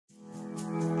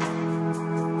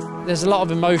There's a lot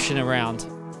of emotion around.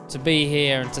 To be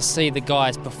here and to see the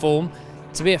guys perform,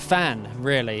 to be a fan,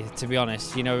 really, to be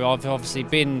honest. You know, I've obviously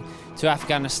been to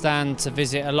Afghanistan to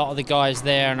visit a lot of the guys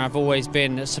there, and I've always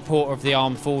been a supporter of the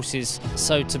armed forces.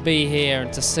 So to be here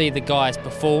and to see the guys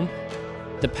perform,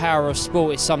 the power of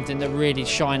sport is something that really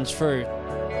shines through.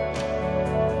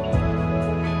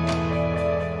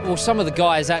 Well, some of the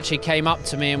guys actually came up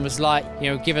to me and was like, you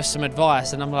know, give us some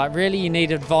advice. And I'm like, really, you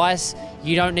need advice?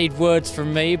 You don't need words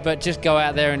from me, but just go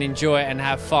out there and enjoy it and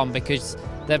have fun, because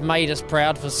they've made us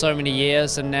proud for so many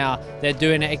years, and now they're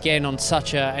doing it again on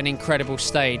such an incredible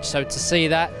stage. So to see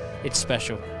that, it's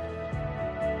special.